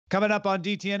Coming up on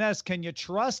DTNS, can you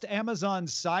trust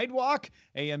Amazon's Sidewalk,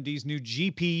 AMD's new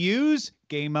GPUs,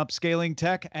 game upscaling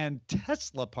tech, and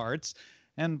Tesla parts?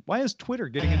 And why is Twitter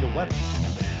getting into weather?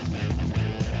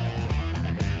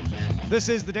 This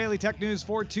is the Daily Tech News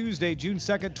for Tuesday, June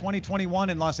 2nd, 2021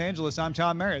 in Los Angeles. I'm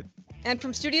Tom Merritt. And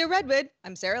from Studio Redwood,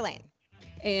 I'm Sarah Lane.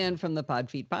 And from the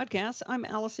Podfeet Podcast, I'm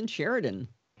Allison Sheridan.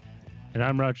 And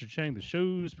I'm Roger Chang, the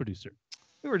show's producer.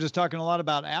 We were just talking a lot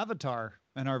about Avatar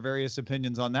and our various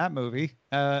opinions on that movie,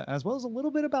 as well as a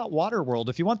little bit about Waterworld.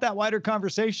 If you want that wider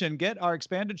conversation, get our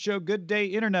expanded show, Good Day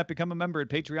Internet. Become a member at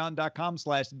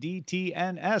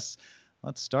patreon.com/DTNS.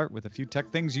 Let's start with a few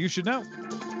tech things you should know.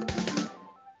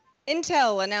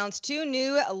 Intel announced two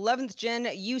new 11th Gen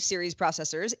U-Series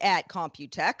processors at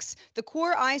Computex, the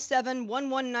Core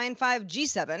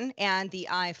i7-1195G7 and the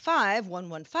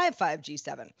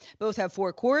i5-1155G7. Both have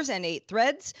 4 cores and 8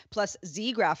 threads, plus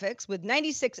Z graphics with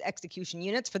 96 execution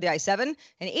units for the i7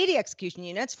 and 80 execution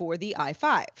units for the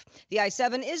i5. The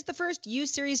i7 is the first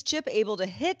U-Series chip able to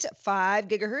hit 5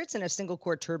 gigahertz in a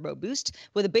single-core turbo boost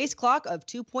with a base clock of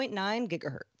 2.9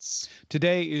 gigahertz.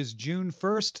 Today is June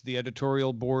 1st. The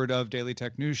editorial board of Daily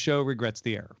Tech News Show regrets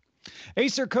the error.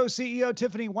 Acer co-CEO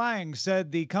Tiffany Wang said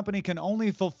the company can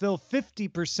only fulfill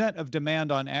 50% of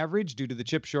demand on average due to the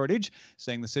chip shortage,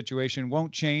 saying the situation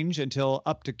won't change until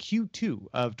up to Q2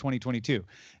 of 2022.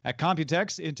 At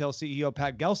Computex, Intel CEO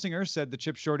Pat Gelsinger said the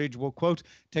chip shortage will, quote,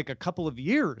 take a couple of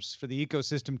years for the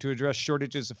ecosystem to address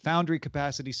shortages of foundry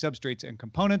capacity, substrates, and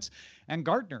components. And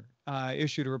Gartner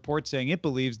issued a report saying it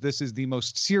believes this is the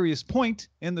most serious point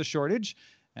in the shortage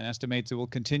and estimates it will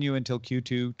continue until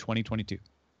Q2 2022.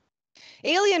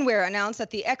 Alienware announced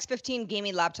that the X15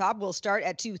 gaming laptop will start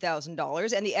at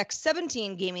 $2,000 and the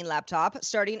X17 gaming laptop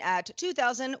starting at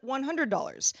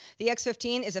 $2,100. The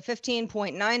X15 is a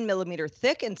 15.9 millimeter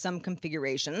thick in some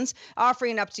configurations,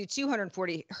 offering up to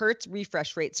 240 hertz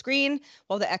refresh rate screen,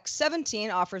 while the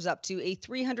X17 offers up to a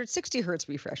 360 hertz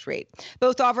refresh rate.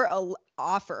 Both offer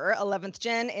 11th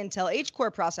Gen Intel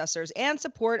H-Core processors and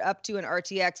support up to an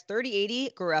RTX 3080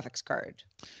 graphics card.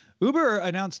 Uber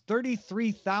announced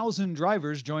 33,000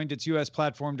 drivers joined its U.S.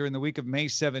 platform during the week of May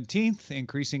 17th,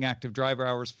 increasing active driver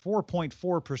hours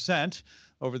 4.4%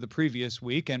 over the previous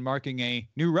week and marking a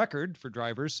new record for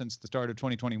drivers since the start of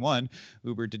 2021.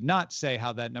 Uber did not say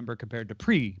how that number compared to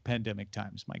pre-pandemic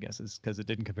times. My guess is because it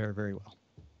didn't compare very well.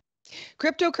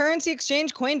 Cryptocurrency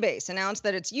exchange Coinbase announced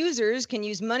that its users can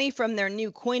use money from their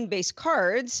new Coinbase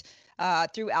cards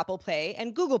through Apple Pay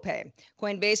and Google Pay.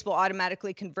 Coinbase will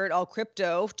automatically convert all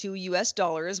crypto to US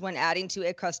dollars when adding to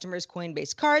a customer's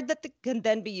Coinbase card that can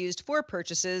then be used for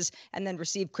purchases and then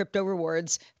receive crypto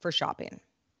rewards for shopping.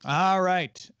 All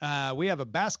right. We have a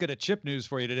basket of chip news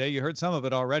for you today. You heard some of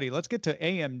it already. Let's get to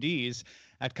AMD's.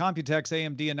 At Computex,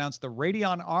 AMD announced the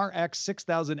Radeon RX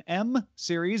 6000M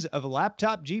series of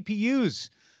laptop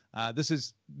GPUs. This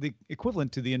is the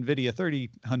equivalent to the NVIDIA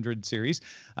 3000 series.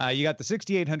 You got the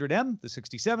 6800M, the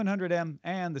 6700M,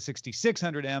 and the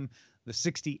 6600M, the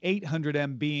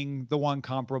 6800M being the one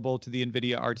comparable to the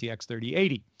NVIDIA RTX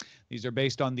 3080. These are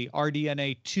based on the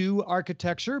RDNA 2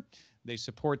 architecture. They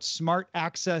support Smart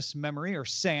Access Memory, or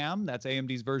SAM, that's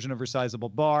AMD's version of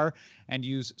resizable bar, and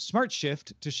use Smart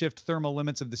Shift to shift thermal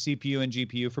limits of the CPU and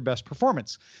GPU for best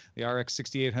performance. The RX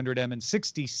 6800M and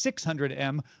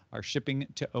 6600M are shipping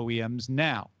to OEMs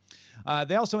now.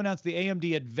 They also announced the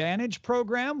AMD Advantage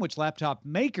program, which laptop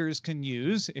makers can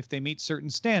use if they meet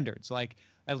certain standards, like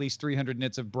at least 300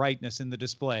 nits of brightness in the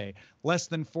display, less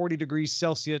than 40 degrees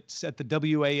Celsius at the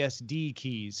WASD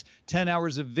keys, 10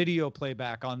 hours of video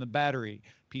playback on the battery,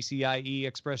 PCIe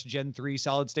Express Gen 3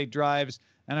 solid-state drives,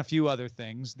 and a few other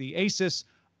things. The Asus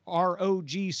ROG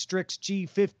Strix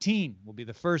G15 will be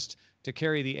the first to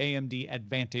carry the AMD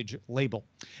Advantage label.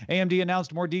 AMD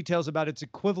announced more details about its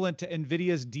equivalent to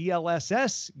NVIDIA's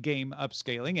DLSS game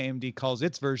upscaling. AMD calls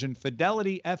its version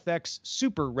Fidelity FX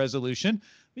Super Resolution.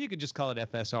 You could just call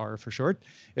it FSR for short.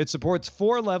 It supports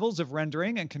 4 levels of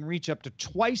rendering and can reach up to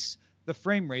twice the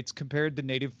frame rates compared to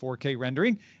native 4K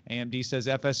rendering. AMD says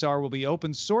FSR will be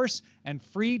open source and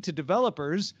free to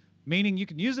developers, meaning you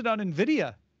can use it on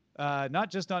NVIDIA,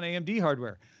 not just on AMD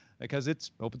hardware, because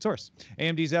it's open source.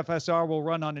 AMD's FSR will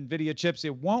run on NVIDIA chips.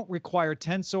 It won't require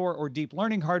Tensor or deep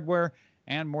learning hardware,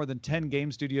 and more than 10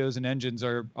 game studios and engines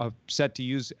are set to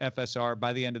use FSR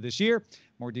by the end of this year.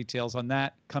 More details on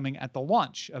that coming at the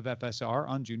launch of FSR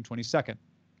on June 22nd.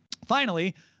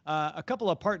 Finally, a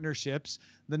couple of partnerships.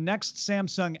 The next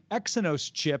Samsung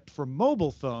Exynos chip for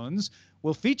mobile phones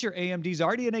will feature AMD's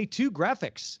RDNA 2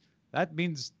 graphics. That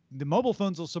means the mobile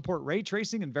phones will support ray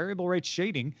tracing and variable rate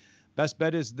shading. Best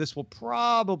bet is this will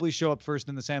probably show up first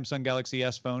in the Samsung Galaxy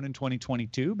S phone in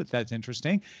 2022, but that's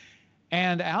interesting.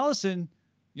 And Allison,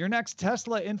 your next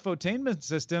Tesla infotainment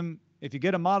system, if you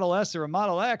get a Model S or a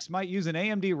Model X, might use an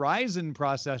AMD Ryzen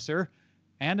processor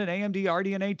and an AMD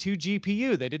RDNA 2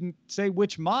 GPU. They didn't say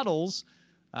which models,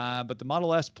 but the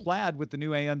Model S Plaid with the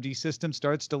new AMD system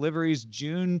starts deliveries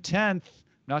June 10th.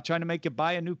 Not trying to make you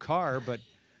buy a new car, but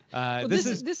this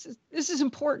is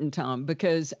important, Tom,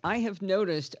 because I have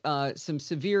noticed some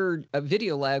severe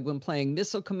video lag when playing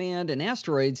Missile Command and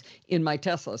Asteroids in my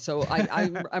Tesla. So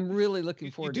I'm really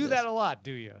looking forward to this. You do that a lot,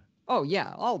 do you? Oh,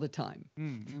 yeah, all the time.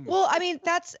 Mm-hmm. Well,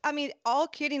 all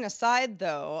kidding aside,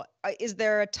 though, is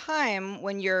there a time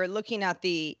when you're looking at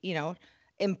the,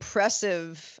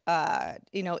 impressive,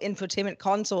 infotainment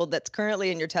console that's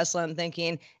currently in your Tesla and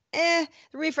thinking, the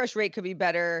refresh rate could be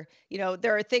better.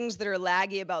 There are things that are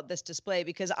laggy about this display,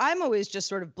 because I'm always just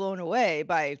sort of blown away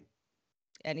by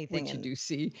anything what you do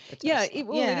see.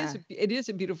 It is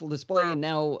a beautiful display, and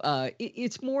now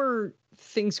it's more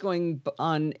things going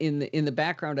on in the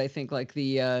background. I think like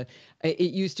it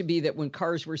used to be that when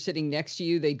cars were sitting next to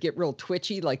you, they'd get real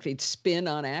twitchy, like they'd spin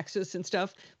on axis and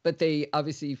stuff, but they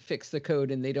obviously fix the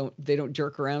code and they don't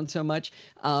jerk around so much.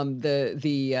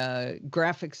 The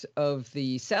graphics of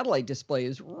the satellite display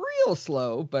is real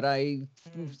slow, but I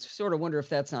sort of wonder if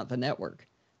that's not the network.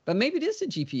 But maybe it is a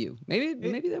GPU. Maybe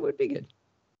that would be good.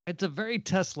 It's a very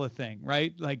Tesla thing,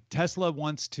 right? Like Tesla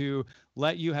wants to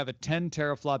let you have a 10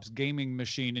 teraflops gaming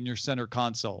machine in your center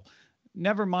console.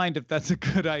 Never mind if that's a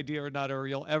good idea or not, or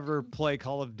you'll ever play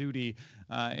Call of Duty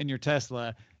in your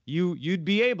Tesla. You'd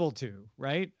be able to,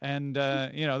 right? And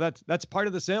that's part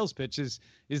of the sales pitch is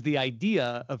the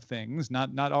idea of things,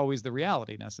 not always the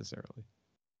reality necessarily.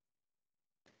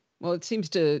 Well, it seems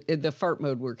the fart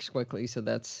mode works quickly, so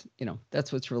that's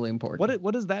what's really important.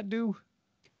 What does that do?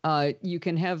 You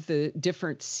can have the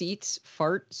different seats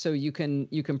fart, so you can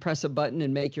press a button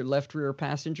and make your left rear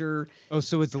passenger. Oh,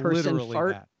 so it's literally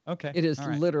fart. that. Okay, it is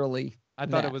literally. I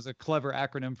thought it was a clever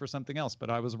acronym for something else, but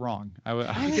I was wrong.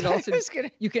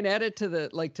 You can add it to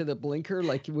the blinker,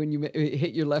 like when you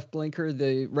hit your left blinker,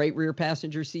 the right rear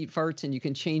passenger seat farts, and you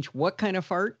can change what kind of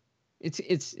fart.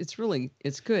 It's really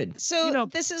good. So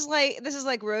this is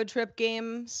like road trip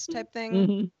games type thing.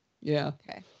 Mm-hmm. Yeah.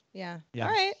 Okay. Yeah. All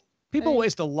right. People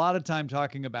waste a lot of time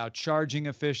talking about charging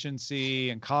efficiency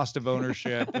and cost of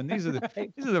ownership, and these are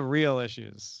the real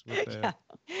issues.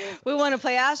 We want to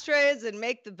play asteroids and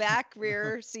make the back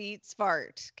rear seats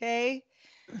fart. Okay.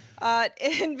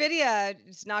 NVIDIA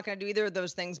is not going to do either of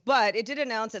those things, but it did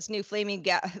announce its new flaming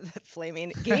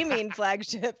gaming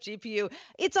flagship GPU.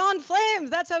 It's on flames.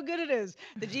 That's how good it is.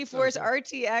 The GeForce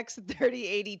RTX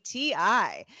 3080 Ti.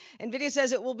 NVIDIA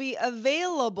says it will be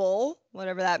available,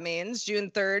 whatever that means,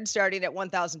 June 3rd, starting at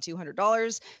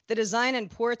 $1,200. The design and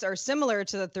ports are similar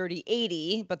to the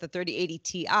 3080, but the 3080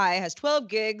 Ti has 12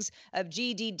 gigs of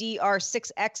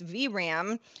GDDR6X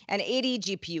VRAM and 80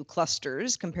 GPU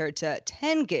clusters compared to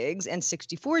 10 gigs and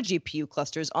 64 GPU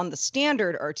clusters on the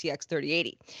standard RTX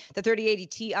 3080. The 3080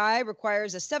 Ti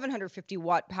requires a 750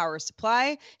 watt power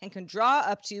supply and can draw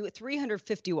up to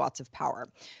 350 watts of power.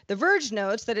 The Verge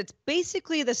notes that it's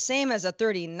basically the same as a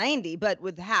 3090, but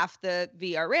with half the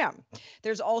VRAM.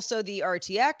 There's also the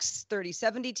RTX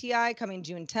 3070 Ti coming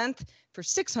June 10th for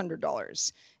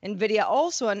 $600. NVIDIA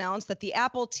also announced that the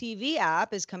Apple TV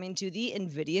app is coming to the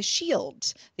NVIDIA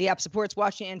Shield. The app supports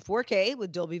watching in 4K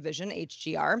with Dolby Vision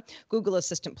HDR, Google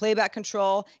Assistant playback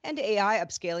control, and AI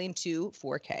upscaling to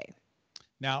 4K.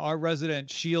 Now, our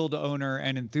resident Shield owner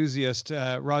and enthusiast,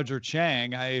 Roger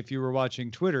Chang, if you were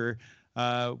watching Twitter,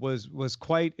 was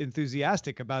quite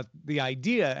enthusiastic about the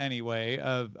idea, anyway,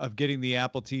 of getting the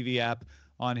Apple TV app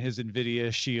on his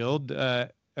NVIDIA Shield.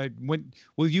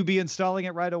 Will you be installing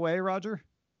it right away, Roger?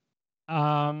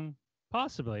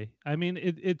 Possibly. I mean,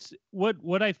 it's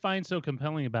what I find so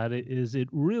compelling about it is it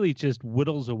really just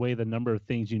whittles away the number of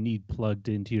things you need plugged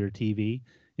into your TV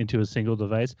into a single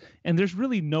device. And there's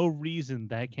really no reason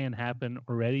that can't happen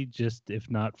already, just if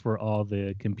not for all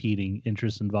the competing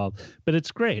interests involved. But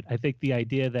it's great. I think the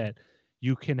idea that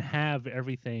you can have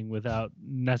everything without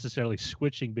necessarily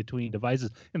switching between devices.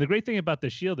 And the great thing about the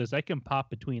Shield is I can pop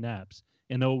between apps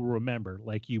and it will remember,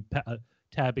 like you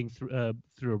tabbing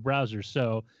through a browser.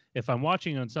 So if I'm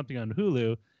watching on something on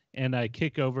Hulu and I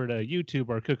kick over to YouTube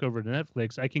or kick over to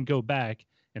Netflix, I can go back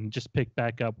and just pick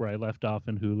back up where I left off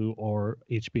in Hulu or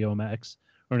HBO Max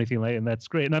or anything like that. And that's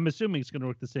great. And I'm assuming it's going to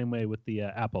work the same way with the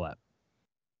Apple app.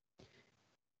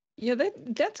 Yeah,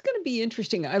 that's going to be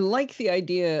interesting. I like the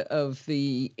idea of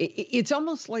it's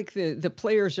almost like the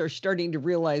players are starting to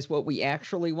realize what we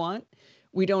actually want.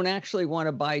 we don't actually want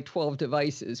to buy 12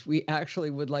 devices. We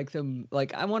actually would like them,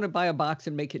 like, I want to buy a box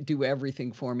and make it do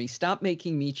everything for me. Stop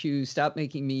making me choose. Stop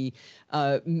making me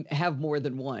have more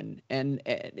than one. And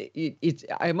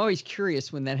I'm always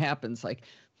curious when that happens, like,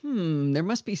 there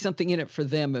must be something in it for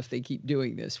them if they keep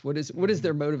doing this. What is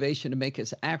their motivation to make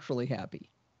us actually happy?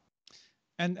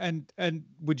 And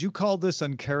would you call this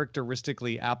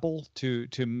uncharacteristically Apple to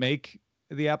make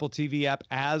the Apple TV app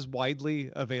as widely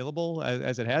available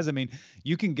as it has? I mean,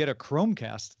 you can get a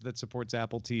Chromecast that supports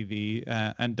Apple TV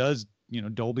and does,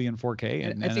 Dolby and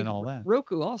 4K and all that.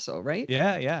 Roku also, right?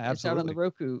 Yeah, absolutely. It's out on the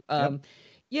Roku. Yep.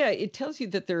 Yeah, it tells you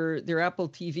that their Apple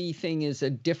TV thing is a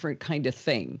different kind of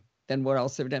thing than what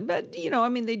else they've done. But, I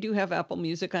mean, they do have Apple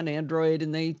Music on Android,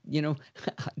 and they,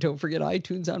 don't forget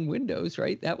iTunes on Windows,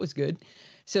 right? That was good.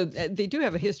 So they do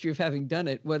have a history of having done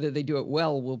it. Whether they do it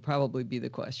well will probably be the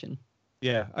question.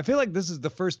 Yeah, I feel like this is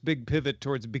the first big pivot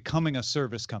towards becoming a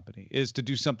service company, is to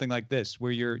do something like this,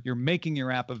 where you're making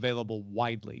your app available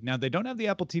widely. Now, they don't have the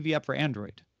Apple TV app for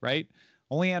Android, right?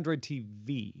 Only Android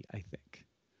TV, I think.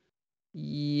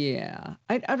 Yeah,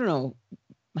 I don't know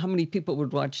how many people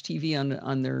would watch TV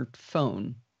on their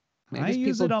phone. Maybe I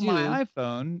use it on my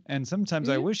iPhone, and sometimes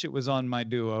I wish it was on my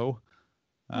Duo.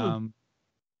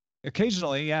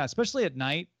 Occasionally, yeah, especially at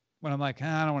night when I'm like,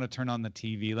 I don't want to turn on the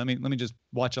TV. Let me just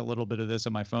watch a little bit of this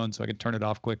on my phone so I can turn it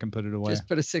off quick and put it away. Just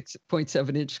put a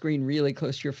 6.7-inch screen really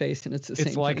close to your face, and it's the same.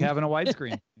 It's like thing. having a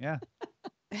widescreen. Yeah.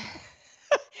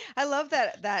 I love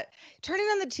that turning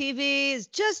on the TV is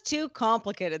just too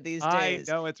complicated these days.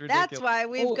 I know, it's ridiculous. That's why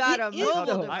we've got a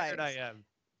mobile device. I am.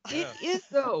 It is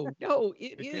though. No,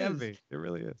 it is. Can be. It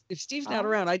really is. If Steve's not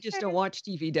around, I just don't watch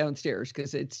TV downstairs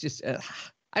because it's just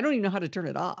I don't even know how to turn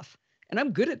it off. And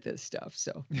I'm good at this stuff,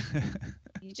 so.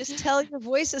 You just tell your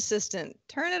voice assistant,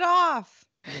 turn it off.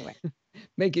 Anyway.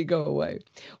 Make it go away.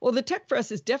 Well, the tech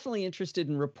press is definitely interested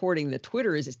in reporting that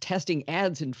Twitter is testing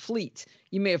ads in fleets.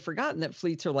 You may have forgotten that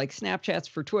fleets are like Snapchats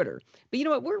for Twitter. But you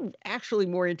know what? We're actually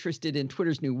more interested in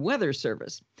Twitter's new weather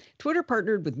service. Twitter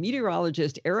partnered with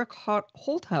meteorologist Eric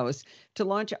Holthaus to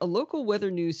launch a local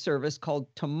weather news service called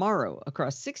Tomorrow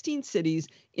across 16 cities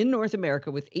in North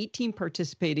America with 18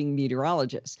 participating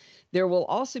meteorologists. There will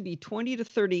also be 20 to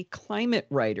 30 climate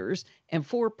writers and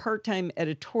 4 part-time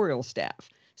editorial staff.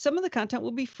 Some of the content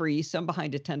will be free, some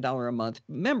behind a $10 a month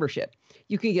membership.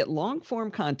 You can get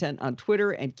long-form content on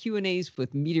Twitter and Q&As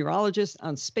with meteorologists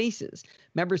on Spaces.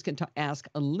 Members can ask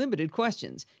unlimited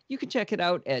questions. You can check it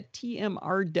out at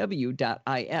tmrw.is.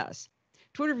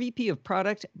 Twitter VP of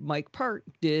Product Mike Park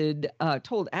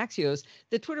told Axios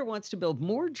that Twitter wants to build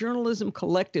more journalism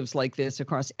collectives like this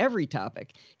across every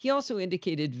topic. He also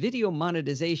indicated video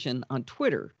monetization on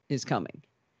Twitter is coming.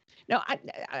 Now,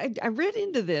 I read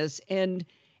into this, and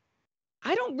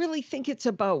I don't really think it's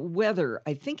about weather.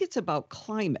 I think it's about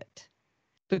climate.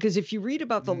 Because if you read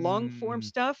about the long form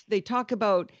stuff, they talk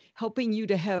about helping you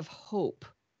to have hope.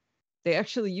 They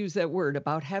actually use that word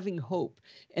about having hope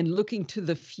and looking to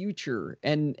the future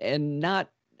and not,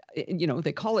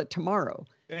 they call it tomorrow.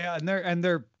 Yeah, and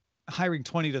they're hiring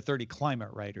 20 to 30 climate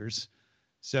writers.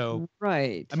 So,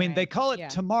 right. I mean, they call it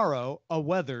Tomorrow, a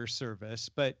weather service,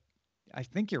 but I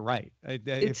think you're right.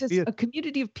 It's a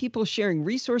community of people sharing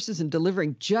resources and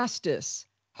delivering justice,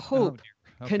 hope,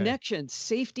 connection,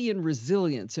 safety, and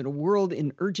resilience in a world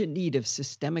in urgent need of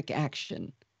systemic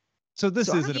action. So this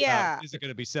isn't about, is it going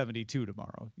to be 72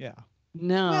 tomorrow? Yeah.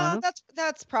 No. Well,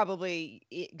 that's probably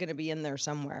going to be in there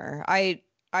somewhere. I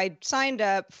signed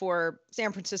up for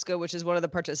San Francisco, which is one of the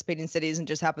participating cities and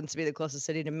just happens to be the closest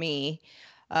city to me.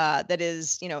 That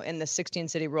is, in the 16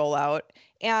 city rollout.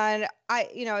 And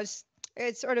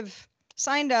it's sort of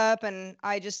signed up, and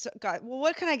I just got, well,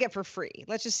 what can I get for free?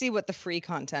 Let's just see what the free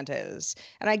content is.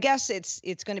 And I guess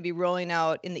it's going to be rolling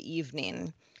out in the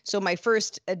evening. So my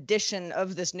first edition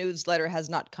of this newsletter has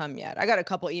not come yet. I got a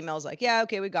couple emails like, yeah,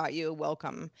 okay, we got you,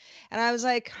 welcome. And I was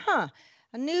like, a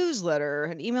newsletter,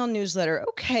 an email newsletter.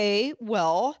 Okay,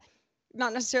 well,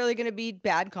 not necessarily going to be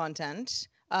bad content.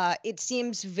 It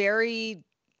seems very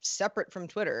separate from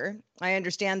Twitter. I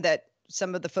understand that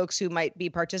some of the folks who might be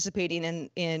participating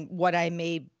in what I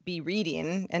may be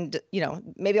reading, and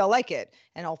maybe I'll like it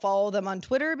and I'll follow them on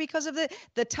Twitter because of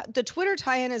the Twitter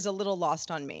tie-in is a little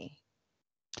lost on me.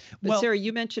 But Sarah,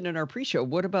 you mentioned in our pre-show,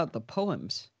 what about the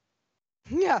poems?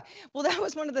 Yeah, well, that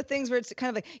was one of the things where it's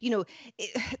kind of like,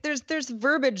 there's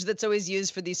verbiage that's always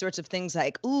used for these sorts of things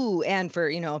like, ooh, and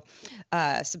for,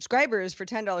 subscribers for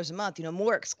 $10 a month,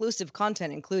 more exclusive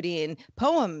content, including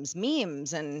poems,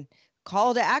 memes, and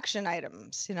call to action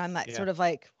items. You know, I'm like, sort of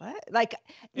like, what? Like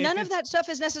none of that stuff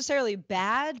is necessarily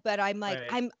bad, but I'm like,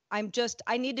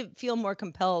 I need to feel more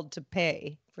compelled to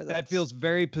pay for this. That feels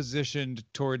very positioned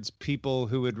towards people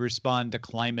who would respond to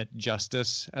climate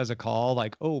justice as a call,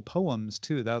 like, oh, poems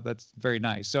too. That's very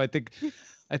nice. So I think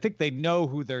they know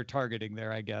who they're targeting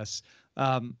there, I guess.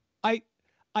 I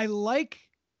like.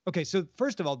 Okay, so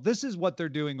first of all, this is what they're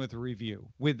doing with Review.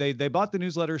 They bought the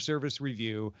newsletter service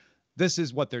Review. This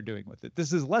is what they're doing with it.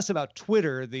 This is less about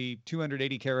Twitter, the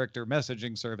 280 character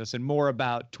messaging service, and more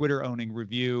about Twitter owning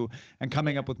Review and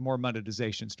coming up with more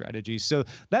monetization strategies. So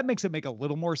that makes it make a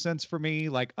little more sense for me.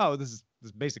 Like, oh, this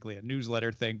is basically a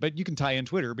newsletter thing, but you can tie in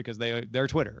Twitter because they're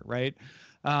Twitter, right?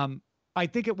 I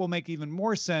think it will make even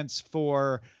more sense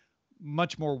for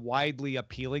much more widely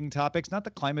appealing topics. Not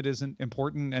that climate isn't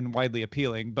important and widely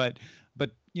appealing, but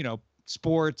you know,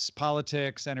 sports,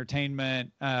 politics,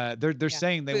 entertainment. They're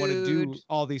saying they want to do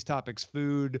all these topics.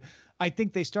 Food. I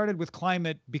think they started with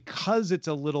climate because it's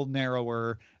a little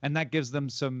narrower, and that gives them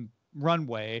some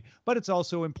runway. But it's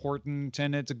also important,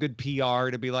 and it's a good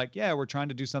PR to be like, yeah, we're trying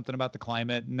to do something about the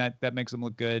climate, and that makes them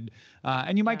look good.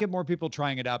 And you might get more people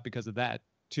trying it out because of that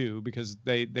too, because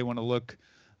they want to look.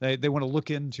 They want to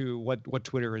look into what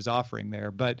Twitter is offering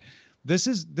there. But this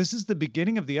is the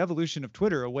beginning of the evolution of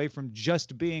Twitter away from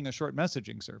just being a short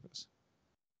messaging service.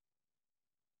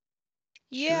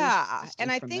 Yeah,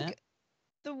 and I think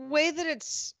the way that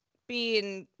it's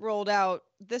being rolled out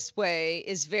this way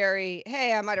is very,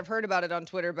 hey, I might have heard about it on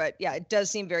Twitter, but yeah, it does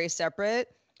seem very separate.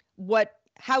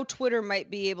 How Twitter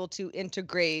might be able to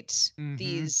integrate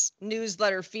these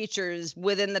newsletter features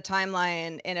within the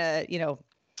timeline in a, you know,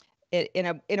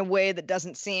 in a way that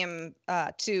doesn't seem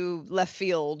too left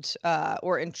field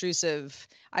or intrusive.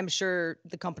 I'm sure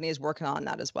the company is working on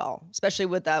that as well, especially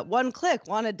with that one click,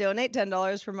 want to donate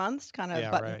 $10 per month kind of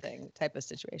button thing type of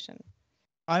situation.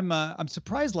 I'm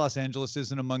surprised Los Angeles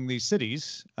isn't among these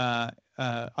cities.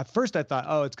 At first I thought,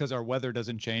 oh, it's because our weather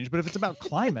doesn't change. But if it's about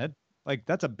climate, like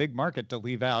that's a big market to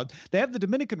leave out. They have the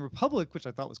Dominican Republic, which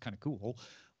I thought was kind of cool.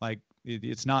 Like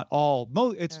it's not all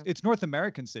it's North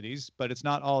American cities, but it's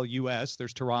not all U.S.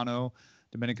 There's Toronto,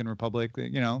 Dominican Republic.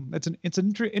 You know, it's an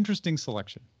interesting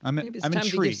selection. Maybe it's time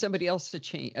intrigued to give somebody else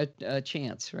a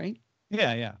chance, right?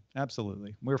 Yeah,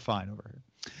 absolutely. We're fine over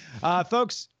here,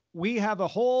 folks. We have a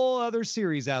whole other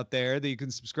series out there that you can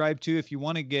subscribe to if you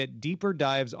want to get deeper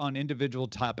dives on individual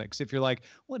topics. If you're like,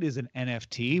 what is an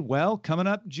NFT? Well, coming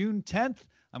up June 10th,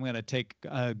 I'm going to take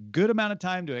a good amount of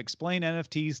time to explain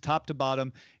NFTs top to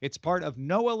bottom. It's part of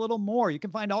Know a Little More. You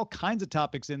can find all kinds of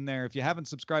topics in there if you haven't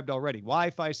subscribed already.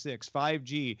 Wi-Fi 6,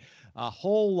 5G, a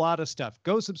whole lot of stuff.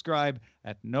 Go subscribe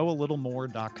at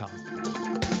knowalittlemore.com.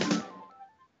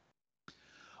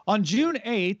 On June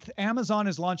 8th, Amazon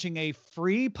is launching a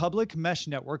free public mesh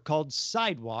network called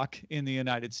Sidewalk in the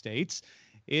United States.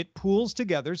 It pools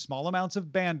together small amounts of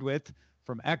bandwidth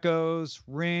from Echoes,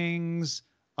 Rings,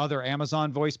 other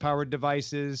Amazon voice-powered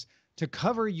devices to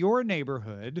cover your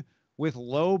neighborhood with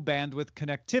low bandwidth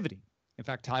connectivity. In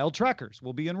fact, tile trackers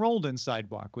will be enrolled in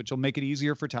Sidewalk, which will make it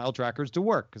easier for tile trackers to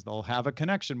work because they'll have a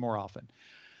connection more often.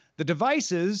 The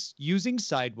devices using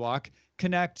Sidewalk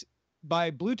connect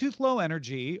by Bluetooth Low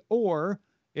Energy, or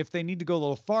if they need to go a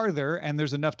little farther and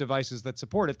there's enough devices that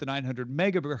support it, the 900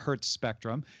 megahertz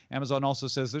spectrum. Amazon also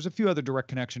says there's a few other direct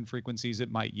connection frequencies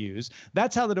it might use.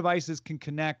 That's how the devices can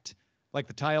connect, like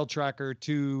the tile tracker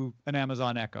to an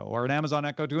Amazon Echo or an Amazon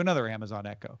Echo to another Amazon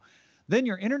Echo. Then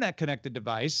your internet connected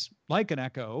device, like an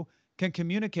Echo, can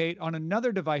communicate on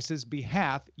another device's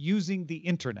behalf using the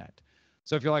internet.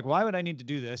 So if you're like, why would I need to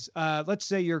do this? Let's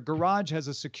say your garage has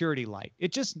a security light.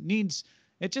 It just needs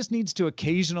to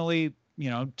occasionally,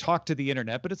 talk to the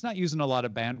internet, but it's not using a lot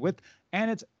of bandwidth, and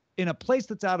it's in a place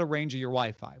that's out of range of your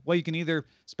Wi-Fi. Well, you can either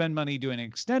spend money doing an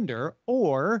extender,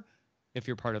 or if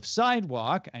you're part of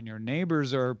Sidewalk and your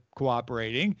neighbors are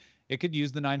cooperating, it could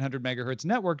use the 900 megahertz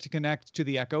network to connect to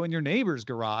the Echo in your neighbor's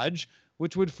garage,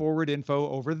 which would forward info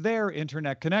over their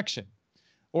internet connection.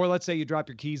 Or let's say you drop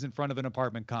your keys in front of an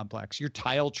apartment complex. Your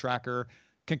tile tracker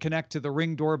can connect to the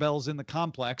Ring doorbells in the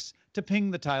complex to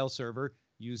ping the tile server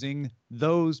using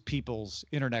those people's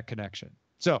internet connection.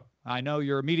 So I know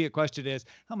your immediate question is,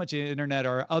 how much internet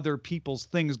are other people's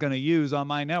things going to use on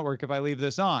my network if I leave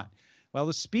this on? Well,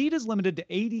 the speed is limited to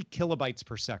 80 kilobytes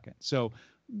per second. So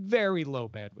very low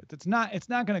bandwidth. It's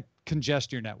not going to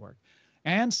congest your network.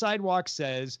 And Sidewalk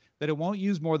says that it won't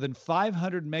use more than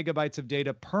 500 megabytes of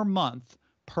data per month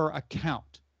per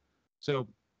account. So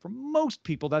For most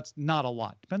people, that's not a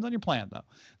lot. Depends on your plan, though.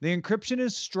 The encryption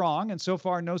is strong, and so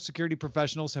far, no security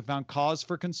professionals have found cause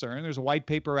for concern. There's a white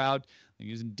paper out. They're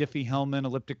using Diffie-Hellman,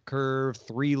 elliptic curve,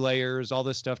 3 layers, all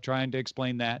this stuff, trying to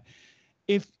explain that.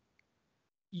 If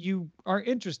you are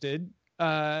interested,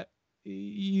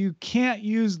 you can't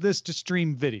use this to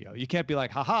stream video. You can't be like,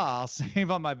 haha, I'll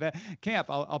save on my camp.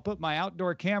 I'll put my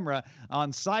outdoor camera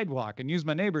on sidewalk and use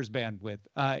my neighbor's bandwidth.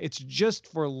 It's just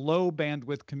for low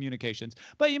bandwidth communications,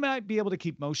 but you might be able to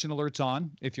keep motion alerts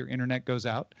on if your internet goes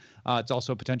out. It's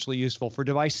also potentially useful for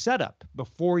device setup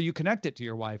before you connect it to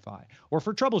your Wi-Fi, or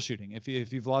for troubleshooting if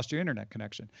you've lost your internet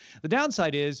connection. The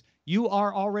downside is you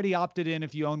are already opted in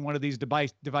if you own one of these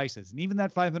devices, and even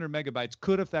that 500 megabytes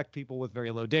could affect people with very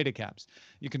low data caps.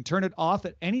 You can turn it off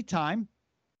at any time,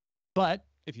 but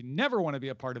if you never want to be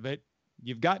a part of it,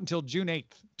 you've got until June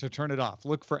 8th to turn it off.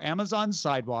 Look for Amazon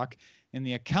Sidewalk in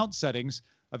the account settings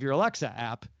of your Alexa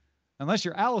app, unless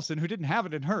you're Allison, who didn't have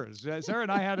it in hers. Sarah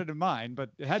and I had it in mine,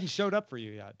 but it hadn't showed up for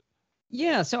you yet.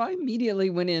 Yeah, so I immediately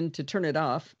went in to turn it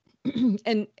off,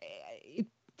 and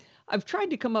I've tried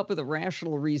to come up with a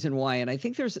rational reason why, and I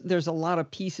think there's a lot of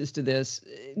pieces to this.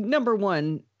 Number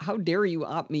one, how dare you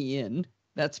opt me in?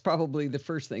 That's probably the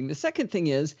first thing. The second thing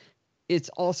is, it's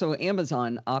also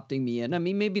Amazon opting me in. I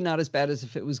mean, maybe not as bad as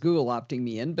if it was Google opting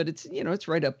me in, but it's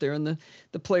right up there in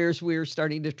the players we're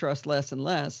starting to trust less and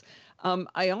less.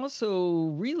 I also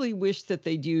really wish that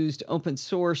they'd used open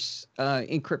source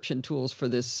encryption tools for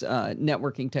this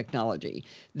networking technology.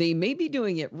 They may be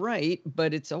doing it right,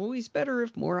 but it's always better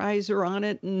if more eyes are on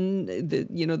it and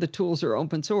the tools are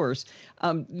open source.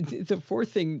 The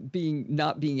fourth thing being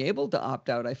not being able to opt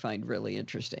out, I find really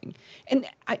interesting. And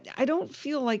I don't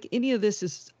feel like any of this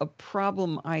is a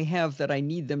problem I have that I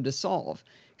need them to solve.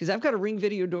 Because I've got a Ring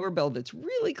Video doorbell that's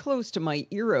really close to my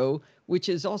Eero, which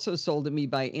is also sold to me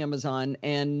by Amazon.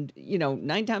 And,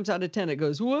 9 times out of 10, it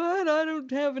goes, what? I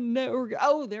don't have a network.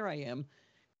 Oh, there I am.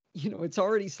 It's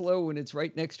already slow when it's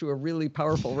right next to a really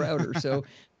powerful router. So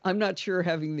I'm not sure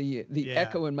having the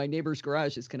echo in my neighbor's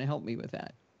garage is going to help me with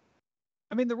that.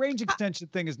 I mean, the range extension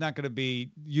thing is not going to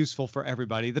be useful for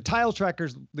everybody. The tile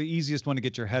tracker's the easiest one to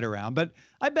get your head around. But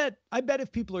I bet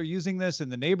if people are using this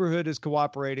and the neighborhood is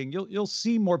cooperating, you'll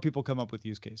see more people come up with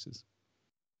use cases.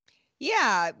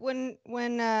 Yeah, when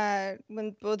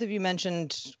both of you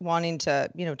mentioned wanting to,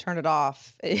 turn it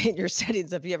off in your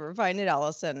settings, if you ever find it,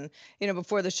 Allison,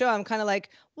 before the show, I'm kind of like,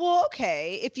 well,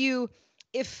 okay,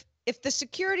 if the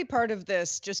security part of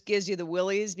this just gives you the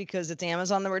willies because it's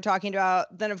Amazon that we're talking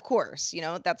about, then of course,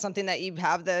 that's something that you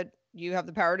have the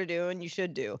power to do and you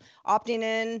should do. Opting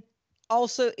in,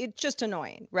 also, it's just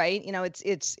annoying, right?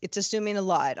 It's assuming a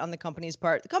lot on the company's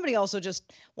part. The company also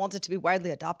just wants it to be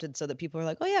widely adopted so that people are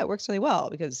like, oh yeah, it works really well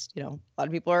because, a lot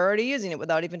of people are already using it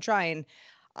without even trying.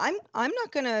 I'm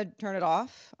not going to turn it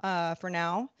off for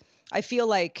now. I feel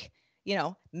like,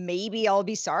 maybe I'll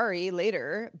be sorry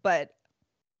later, but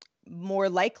more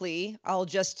likely I'll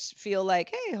just feel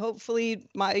like, hey, hopefully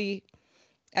my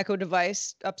Echo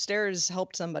device upstairs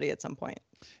helped somebody at some point.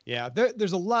 Yeah,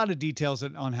 there's a lot of details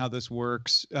on how this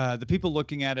works. The people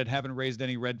looking at it haven't raised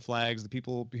any red flags, the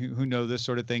people who know this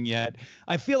sort of thing yet.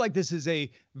 I feel like this is a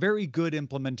very good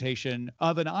implementation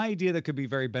of an idea that could be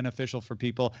very beneficial for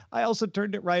people. I also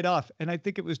turned it right off, and I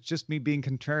think it was just me being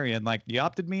contrarian, like, you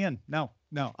opted me in. No,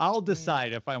 I'll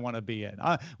decide if I want to be in.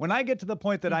 When I get to the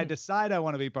point that I decide I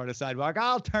want to be part of Sidewalk,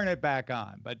 I'll turn it back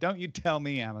on. But don't you tell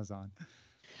me, Amazon.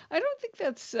 I don't think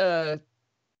that's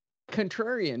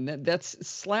contrarian. That's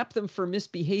slap them for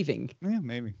misbehaving. Yeah,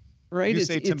 maybe. Right? You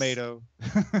say tomato.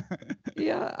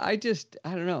 Yeah, I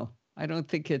don't know. I don't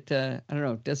think it. I don't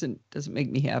know. Doesn't make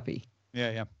me happy.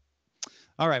 Yeah.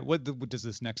 All right. What does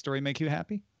this next story make you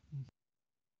happy?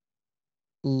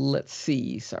 Let's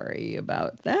see. Sorry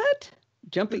about that.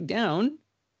 Jumping down.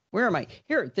 Where am I?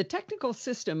 Here, the technical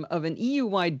system of an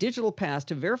EU-wide digital pass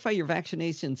to verify your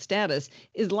vaccination status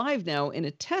is live now in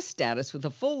a test status with a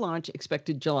full launch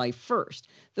expected July 1st,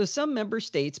 though some member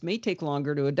states may take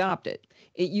longer to adopt it.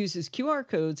 It uses QR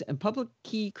codes and public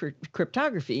key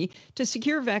cryptography to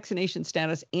secure vaccination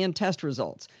status and test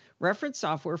results. Reference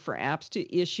software for apps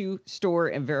to issue, store,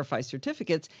 and verify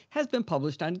certificates has been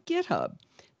published on GitHub.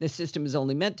 The system is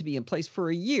only meant to be in place for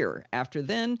a year. After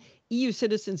then, EU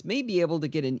citizens may be able to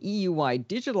get an EU-wide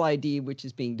digital ID, which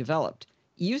is being developed.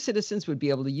 EU citizens would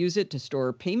be able to use it to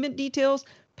store payment details,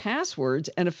 passwords,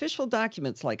 and official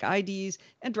documents like IDs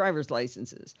and driver's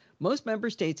licenses. Most member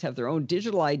states have their own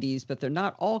digital IDs, but they're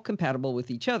not all compatible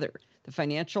with each other. The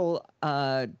financial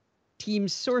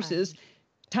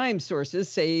Time sources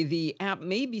say the app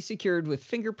may be secured with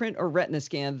fingerprint or retina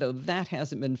scan, though that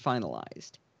hasn't been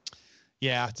finalized.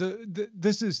 Yeah, so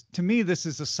this is, to me, this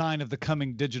is a sign of the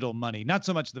coming digital money. Not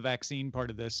so much the vaccine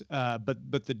part of this,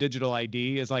 but the digital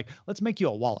ID is like, let's make you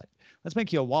a wallet. Let's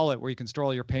make you a wallet where you can store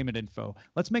all your payment info.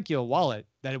 Let's make you a wallet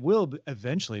that will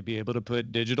eventually be able to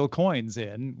put digital coins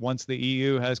in once the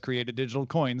EU has created digital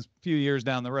coins a few years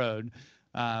down the road.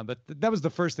 But that was the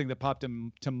first thing that popped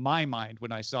into my mind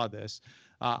when I saw this.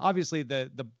 Obviously,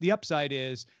 the upside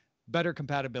is better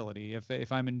compatibility.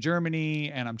 If I'm in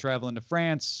Germany and I'm traveling to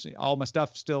France, all my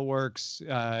stuff still works,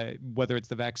 whether it's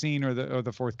the vaccine or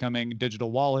the forthcoming digital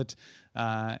wallet,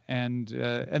 and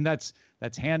that's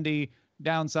handy.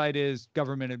 Downside is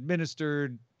government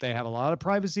administered. They have a lot of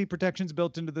privacy protections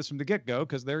built into this from the get-go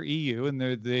because they're EU and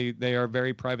they are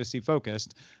very privacy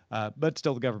focused, but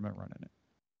still the government running it.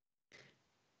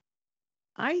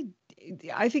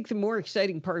 I think the more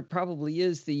exciting part probably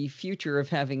is the future of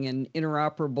having an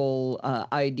interoperable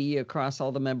ID across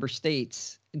all the member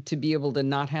states to be able to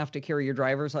not have to carry your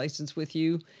driver's license with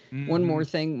you. Mm-hmm. One more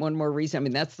thing, one more reason. I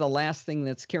mean, that's the last thing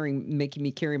that's making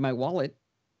me carry my wallet.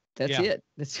 That's it.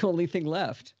 That's the only thing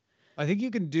left. I think you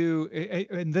can do,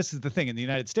 and this is the thing, in the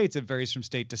United States, it varies from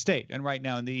state to state. And right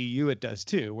now in the EU, it does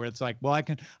too, where it's like, well, I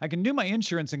can do my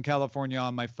insurance in California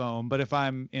on my phone, but if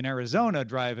I'm in Arizona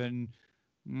driving,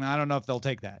 I don't know if they'll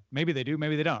take that. Maybe they do,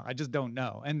 maybe they don't. I just don't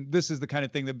know. And this is the kind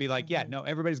of thing that'd be like, yeah, no,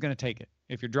 everybody's going to take it.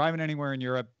 If you're driving anywhere in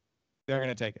Europe, they're going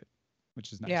to take it,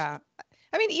 which is nice. Yeah.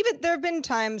 I mean, even there have been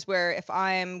times where if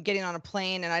I'm getting on a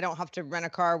plane and I don't have to rent a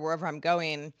car wherever I'm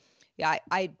going,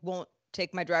 I won't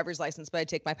take my driver's license, but I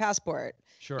take my passport.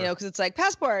 Sure. Because it's like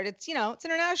passport, it's, it's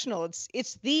international.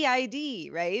 It's the ID,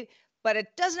 right? But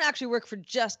it doesn't actually work for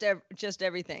just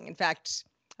everything. In fact,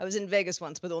 I was in Vegas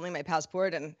once with only my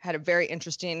passport and had a very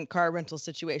interesting car rental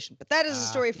situation. But that is a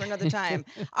story for another time.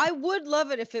 I would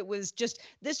love it if it was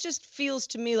this just feels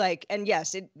to me like, and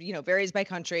yes, it varies by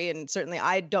country, and certainly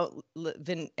I don't live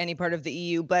in any part of the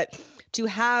EU, but to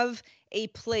have a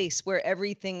place where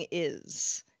everything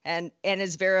is and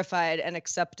is verified and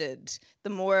accepted,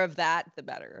 the more of that, the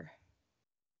better.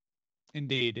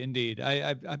 Indeed.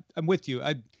 I'm with you.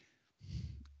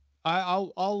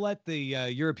 I'll let the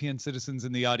European citizens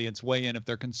in the audience weigh in if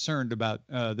they're concerned about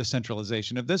the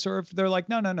centralization of this, or if they're like,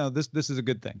 no, this is a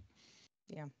good thing.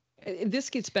 Yeah. This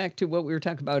gets back to what we were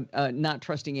talking about, not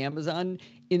trusting Amazon.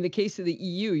 In the case of the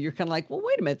EU, you're kind of like, well,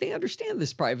 wait a minute, they understand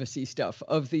this privacy stuff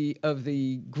of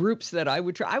the groups that I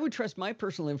would trust my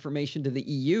personal information to the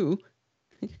EU.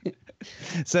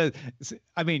 So,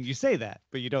 I mean, you say that,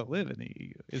 but you don't live in the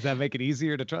EU. Does that make it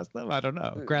easier to trust them? I don't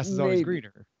know. Grass is always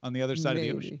greener on the other side of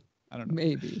the ocean. I don't know.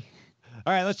 Maybe.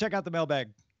 All right, let's check out the mailbag.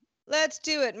 Let's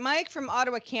do it. Mike from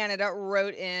Ottawa, Canada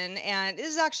wrote in, and this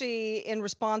is actually in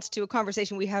response to a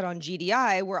conversation we had on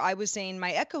GDI where I was saying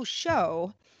my Echo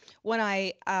Show, when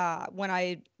I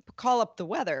call up the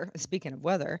weather, speaking of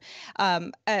weather,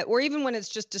 or even when it's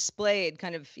just displayed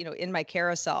kind of, in my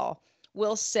carousel,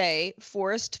 will say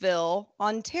Forestville,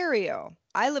 Ontario.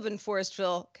 I live in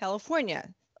Forestville,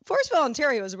 California. Forestville,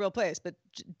 Ontario is a real place, but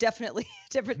definitely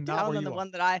different town than the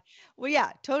one that well,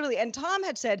 yeah, totally. And Tom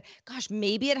had said, gosh,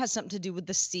 maybe it has something to do with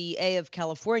the CA of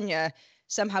California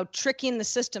somehow tricking the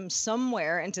system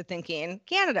somewhere into thinking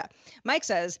Canada. Mike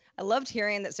says, I loved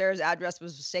hearing that Sarah's address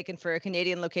was mistaken for a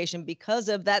Canadian location because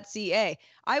of that CA.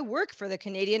 I work for the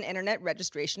Canadian Internet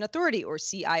Registration Authority, or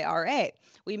CIRA.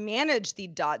 We manage the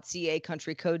 .ca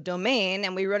country code domain,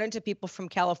 and we run into people from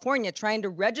California trying to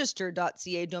register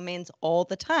 .ca domains all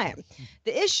the time.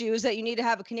 The issue is that you need to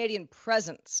have a Canadian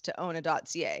presence to own a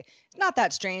 .ca. It's not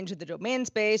that strange with the domain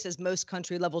space, as most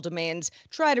country-level domains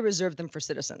try to reserve them for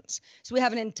citizens. So we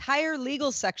have an entire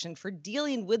legal section for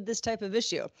dealing with this type of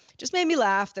issue. It just made me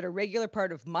laugh that a regular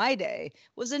part of my day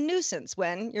was a nuisance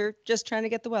when you're just trying to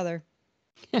get the weather.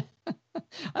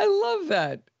 I love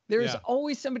that. There's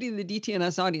always somebody in the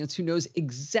DTNS audience who knows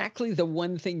exactly the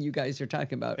one thing you guys are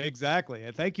talking about. Exactly.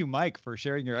 And thank you, Mike, for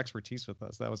sharing your expertise with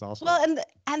us. That was awesome. Well,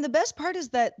 and the best part is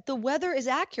that the weather is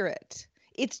accurate.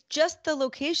 It's just the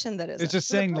location that isn't. It's just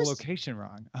saying the location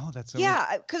wrong. Oh, that's so weird.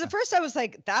 Because at first I was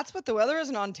like, that's what the weather is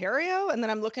in Ontario? And then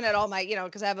I'm looking at all my,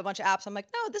 because I have a bunch of apps. I'm like,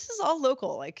 no, this is all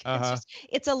local. Like,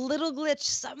 it's a little glitch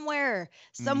somewhere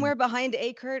behind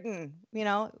a curtain.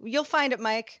 You'll find it,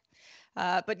 Mike.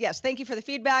 But yes, thank you for the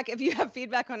feedback. If you have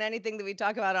feedback on anything that we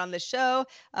talk about on the show,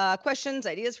 questions,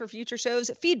 ideas for future shows,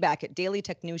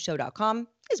 feedback@dailytechnewsshow.com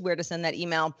is where to send that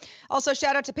email. Also,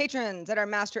 shout out to patrons at our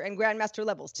master and grandmaster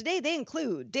levels. Today, they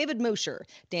include David Mosher,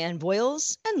 Dan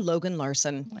Voiles, and Logan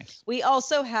Larson. Nice. We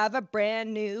also have a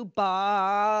brand new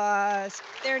boss.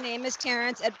 Their name is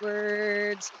Terrence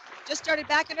Edwards. Just started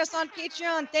backing us on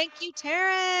Patreon. Thank you,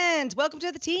 Terrence. Welcome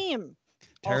to the team.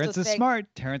 Terrence is smart.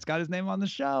 Terrence got his name on the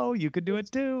show. You could do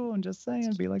it too. I'm just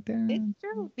saying, be like Terrence. It's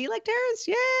true. Be like Terrence.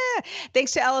 Yeah.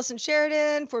 Thanks to Allison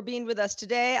Sheridan for being with us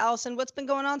today. Allison, what's been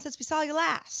going on since we saw you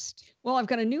last? Well, I've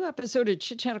got a new episode of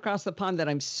Chit Chat Across the Pond that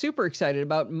I'm super excited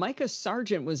about. Micah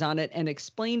Sargent was on it and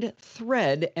explained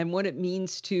Thread and what it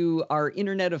means to our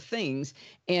Internet of Things.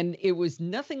 And it was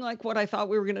nothing like what I thought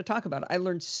we were going to talk about. I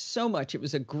learned so much. It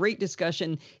was a great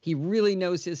discussion. He really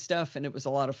knows his stuff, and it was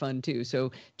a lot of fun, too.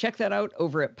 So check that out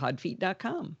over at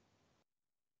podfeet.com.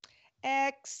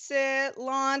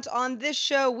 Excellent. On this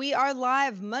show, we are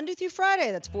live Monday through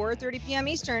Friday. That's 4:30 p.m.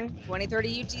 Eastern,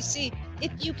 2030 UTC.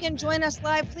 If you can join us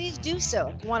live, please do so.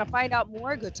 If you want to find out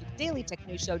more, go to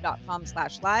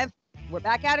dailytechnewsshow.com/live. We're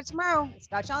back at it tomorrow. It's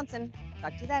Scott Johnson.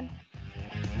 Talk to you then.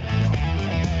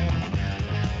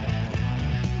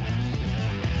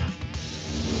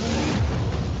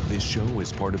 This show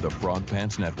is part of the Frog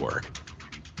Pants Network.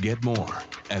 Get more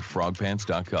at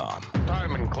frogpants.com.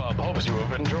 Diamond Club hopes you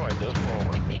have enjoyed this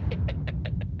program.